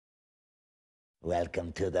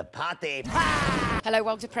Welcome to the party. Hello,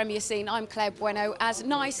 welcome to Premiere Scene. I'm Claire Bueno as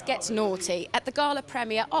Nice Gets Naughty at the gala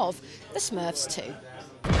premiere of The Smurfs 2.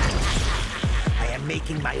 I am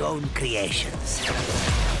making my own creations to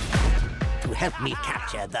help me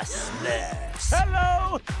capture the Smurfs.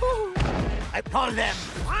 Hello! I call them...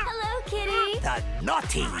 Hello, kitty. The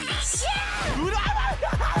Naughties.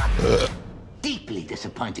 Deeply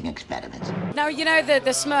disappointing experiment. Now, you know the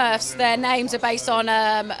Smurfs, their names are based on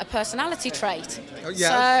a personality trait. Oh,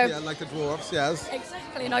 yes, so, yeah, like the dwarfs, yes.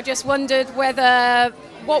 Exactly, and I just wondered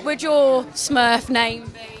what would your Smurf name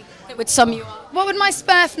be that would sum you up? What would my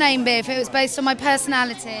Smurf name be if it was based on my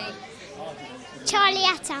personality?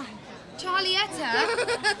 Charlietta. Charlietta?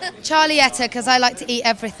 Charlietta, because I like to eat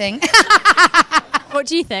everything. What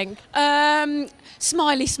do you think?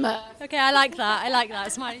 Smiley Smurf. Okay, I like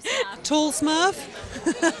that, Smiley Smurf. Tall Smurf?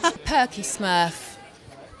 Perky Smurf.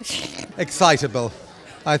 Excitable,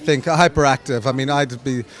 I think, hyperactive. I mean, I'd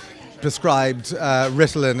be prescribed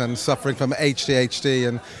Ritalin and suffering from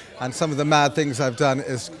ADHD, and some of the mad things I've done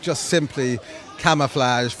is just simply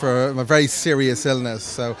camouflage for a very serious illness.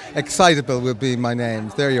 So excitable will be my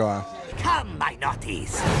name. There you are. Come, my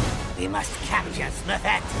Naughties. We must capture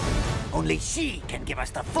Smurfette. Only she can give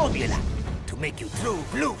us the formula to make you true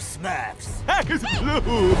blue Smurfs. That is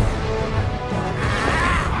blue!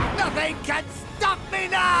 Nothing can stop me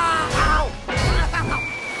now!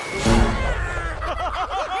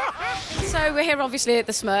 So we're here obviously at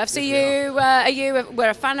the Smurfs. Were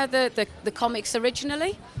a fan of the comics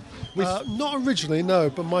originally? Not originally, no,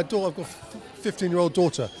 but my daughter, I've got a 15-year-old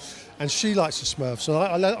daughter, and she likes the Smurfs.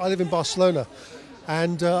 And I live in Barcelona,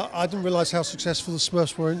 and I didn't realise how successful the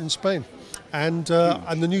Smurfs were in Spain. And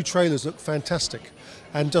the new trailers look fantastic.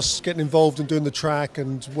 And just getting involved in doing the track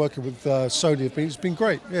and working with Sony, it's been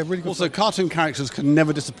great. Yeah, really good. Also, cartoon characters can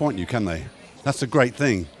never disappoint you, can they? That's a great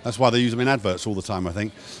thing. That's why they use them in adverts all the time, I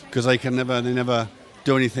think, because they never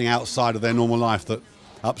do anything outside of their normal life that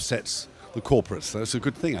upsets the corporates. So it's a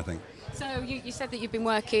good thing, I think. So you said that you've been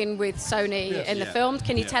working with Sony in the film.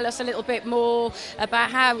 Can you tell us a little bit more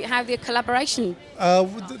about how the collaboration?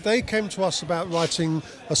 They came to us about writing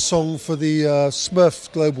a song for the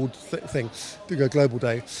Smurf Global thing, the Global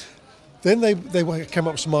Day. Then they came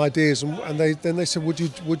up with some ideas, and they said, would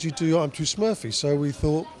you do I'm Too Smurfy? So we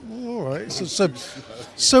thought, all right.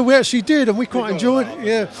 So we actually did, and we quite enjoyed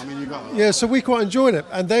it. Yeah, so we quite enjoyed it,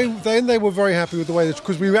 and they were very happy with the way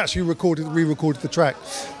because we actually re-recorded the track,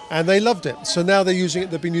 and they loved it. So now they're using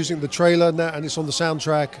it. They've been using the trailer now, and it's on the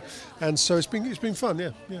soundtrack, and so it's been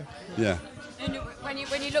fun. Yeah. And when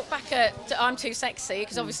you look back at I'm Too Sexy,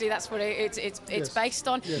 because obviously that's what it's based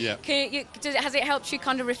on. Yeah. Has it helped you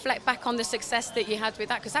kind of reflect back on the success that you had with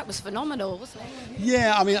that? Because that was phenomenal, wasn't it?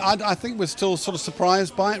 Yeah, I mean, I think we're still sort of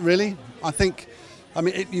surprised by it, really. Lots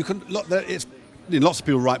of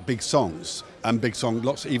people write big songs, and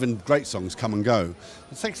even great songs come and go.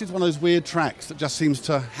 But Sexy is one of those weird tracks that just seems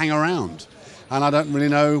to hang around, and I don't really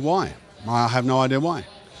know why. I have no idea why.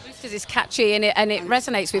 Because it's catchy and it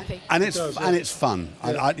resonates with people. And it's fun. And it's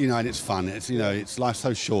fun. It's life's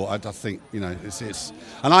so short. I think it's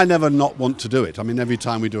and I never not want to do it. I mean, every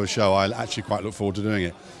time we do a show, I actually quite look forward to doing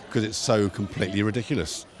it because it's so completely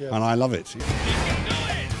ridiculous, and I love it.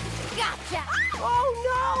 Gotcha. Oh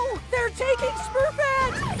no! They're taking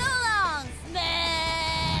Smurfette! So long,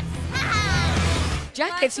 Smurfs.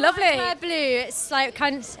 Jack, it's lovely. My blue, it's like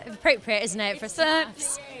kind of appropriate, isn't it, for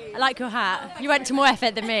Smurfs? I like your hat. You went to more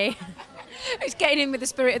effort than me. It's getting in with the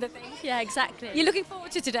spirit of the thing. Yeah, exactly. You're looking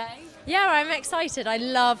forward to today? Yeah, I'm excited. I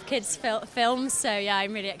love kids' films, so yeah,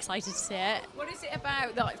 I'm really excited to see it. What is it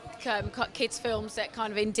about kids' films that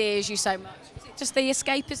kind of endears you so much? Is it just the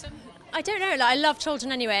escapism? I don't know. I love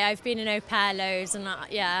children anyway. I've been in au pair loads, and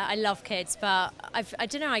I love kids. But I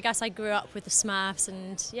don't know. I guess I grew up with the Smurfs,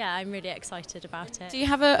 and yeah, I'm really excited about it. Do you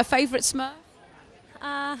have a favourite Smurf?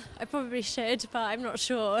 I probably should, but I'm not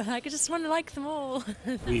sure. I just want to like them all.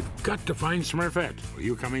 We've got to find Smurfette. Are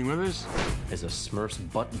you coming with us? Is a Smurf's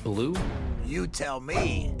butt blue? You tell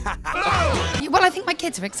me. Well, I think my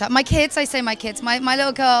kids are excited. My kids, my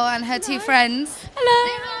little girl and her two friends. Hello.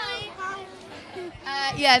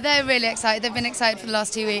 Yeah, they're really excited. They've been excited for the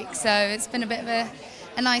last 2 weeks, so it's been a bit of a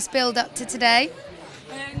nice build up to today.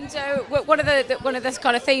 And one of the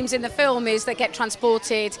kind of themes in the film is they get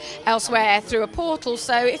transported elsewhere through a portal.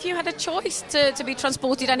 So if you had a choice to be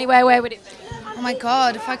transported anywhere, where would it be? Oh my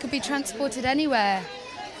God, if I could be transported anywhere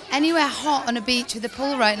hot on a beach with a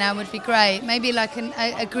pool right now would be great. Maybe like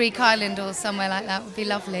a Greek island or somewhere like that would be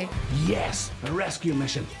lovely. Yes, a rescue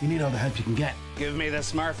mission. You need all the help you can get. Give me the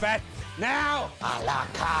Smurfette now! A la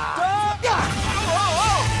carte.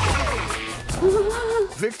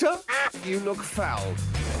 Victor, you look foul.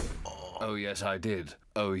 Oh, yes, I did.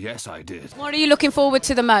 Oh, yes, I did. What are you looking forward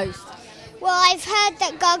to the most? Well, I've heard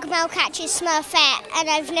that Gargamel catches Smurfette, and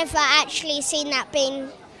I've never actually seen that being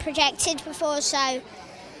projected before, so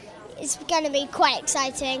it's going to be quite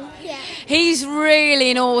exciting. Yeah. He's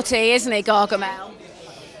really naughty, isn't he, Gargamel?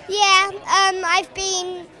 Yeah, I've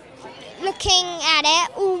been looking at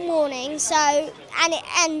it all morning, so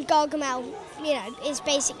and Gargamel, you know, is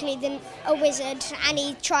basically a wizard, and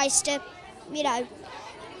he tries to, you know,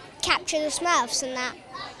 capture the Smurfs and that.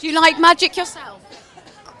 Do you like magic yourself?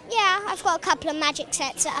 Yeah, I've got a couple of magic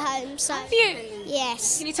sets at home. So. Have you?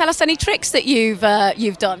 Yes. Can you tell us any tricks that you've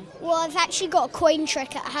done? Well, I've actually got a coin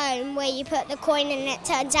trick at home where you put the coin in and it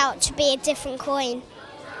turns out to be a different coin.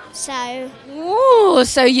 So. Ooh,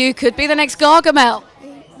 so you could be the next Gargamel.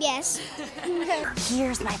 Yes.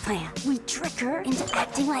 Here's my plan. We trick her into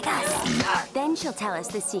acting like us. Then she'll tell us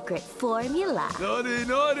the secret formula. Naughty,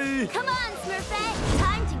 naughty. Come on, Smurfette.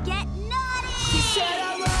 Time to get naughty.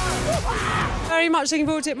 Very much looking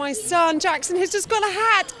forward to it. My son, Jackson, has just got a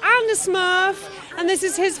hat and a Smurf. And this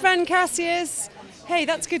is his friend, Cassius. Hey,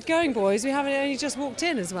 that's good going, boys. We haven't only just walked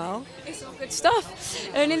in as well. It's all good stuff.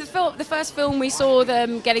 And in the first film, we saw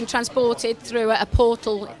them getting transported through a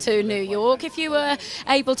portal to New York. If you were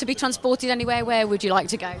able to be transported anywhere, where would you like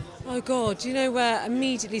to go? Oh, God, do you know where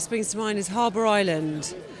immediately springs to mind is Harbour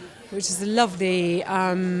Island, which is a lovely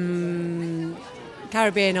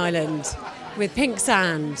Caribbean island with pink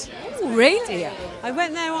sand. Oh, really? I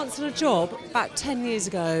went there once on a job about 10 years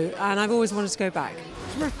ago, and I've always wanted to go back.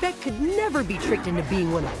 Smurfette could never be tricked into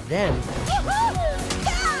being one of them.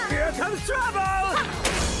 Here comes trouble! Are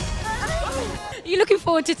you looking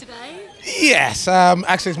forward to today? Yes,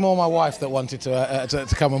 actually it's more my wife that wanted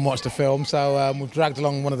to come and watch the film, so we've dragged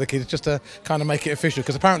along one of the kids just to kind of make it official,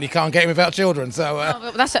 because apparently you can't get him without children, so...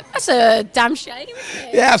 Oh, that's a damn shame, isn't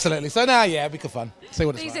it? Yeah, absolutely. So now, yeah, it'll be good fun. See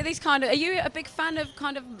what it's like. These kind of, are you a big fan of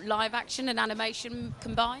kind of live action and animation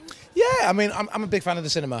combined? Yeah, I mean, I'm a big fan of the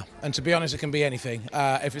cinema, and to be honest, it can be anything.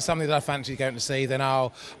 If it's something that I fancy going to see, then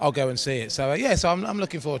I'll go and see it. So yeah, so I'm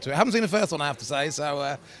looking forward to it. I haven't seen the first one, I have to say,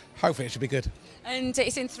 so hopefully it should be good. And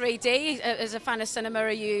it's in 3D. As a fan of cinema,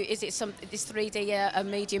 is this 3D a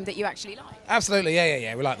medium that you actually like? Absolutely,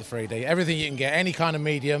 yeah. We like the 3D. Everything you can get, any kind of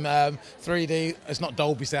medium. 3D, it's not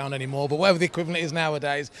Dolby sound anymore, but whatever the equivalent is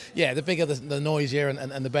nowadays, yeah, the bigger the noisier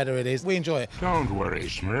and the better it is. We enjoy it. Don't worry,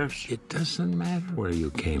 Smurfs. It doesn't matter where you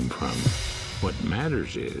came from. What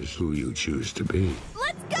matters is who you choose to be.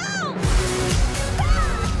 Let's go!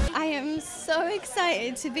 I am so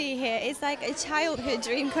excited to be here. It's like a childhood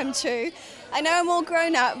dream come true. I know I'm all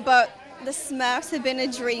grown up, but the Smurfs have been a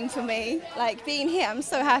dream for me. Like, being here, I'm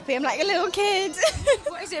so happy. I'm like a little kid.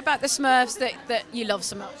 What is it about the Smurfs that you love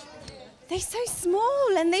so much? They're so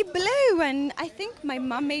small and they blue, and I think my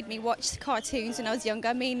mum made me watch cartoons when I was younger.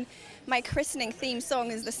 I mean, my christening theme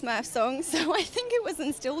song is the Smurf song, so I think it was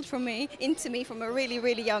instilled into me from a really,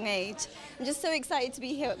 really young age. I'm just so excited to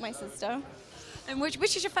be here with my sister. And which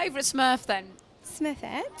is your favourite Smurf then?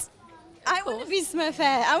 Smurfette. I want to be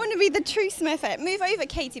Smurfette. I want to be the true Smurfette. Move over,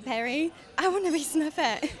 Katy Perry. I want to be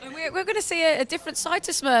Smurfette. And we're going to see a different side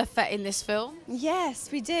to Smurfette in this film.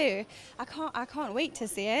 Yes, we do. I can't wait to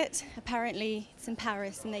see it. Apparently, it's in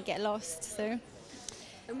Paris and they get lost. So.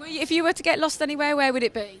 And if you were to get lost anywhere, where would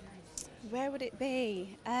it be? Where would it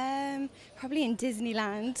be? Probably in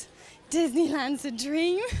Disneyland. Disneyland's a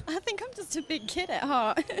dream. I think I'm just a big kid at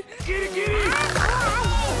heart.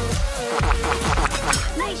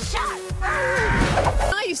 Nice shot!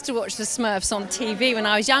 I used to watch the Smurfs on TV when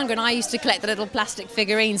I was younger, and I used to collect the little plastic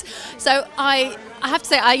figurines. So I have to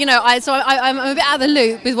say, I'm a bit out of the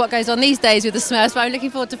loop with what goes on these days with the Smurfs, but I'm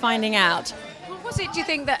looking forward to finding out. What was it, do you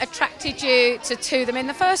think, that attracted you to them in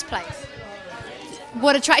the first place?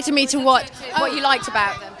 What attracted me to what? What you liked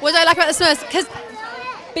about them? What I like about the Smurfs?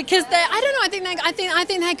 Because they're, I don't know, I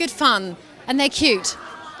think they're good fun, and they're cute,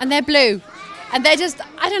 and they're blue, and they're just,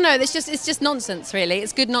 I don't know, it's just nonsense, really.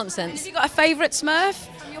 It's good nonsense. Have you got a favourite Smurf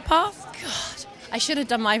from your past? God, I should have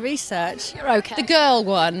done my research. You're okay. The girl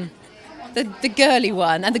one, the girly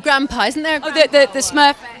one, and the grandpa, isn't there? The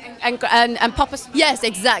Smurf and Papa Smurf. Yes,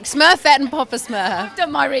 exact. Smurfette and Papa Smurf. I've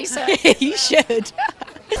done my research. You should.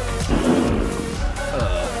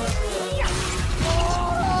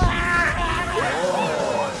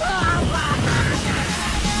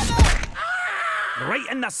 Right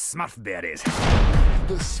in the Smurf berries.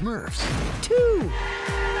 The Smurfs. 2.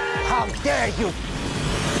 How dare you,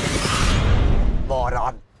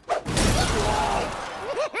 moron!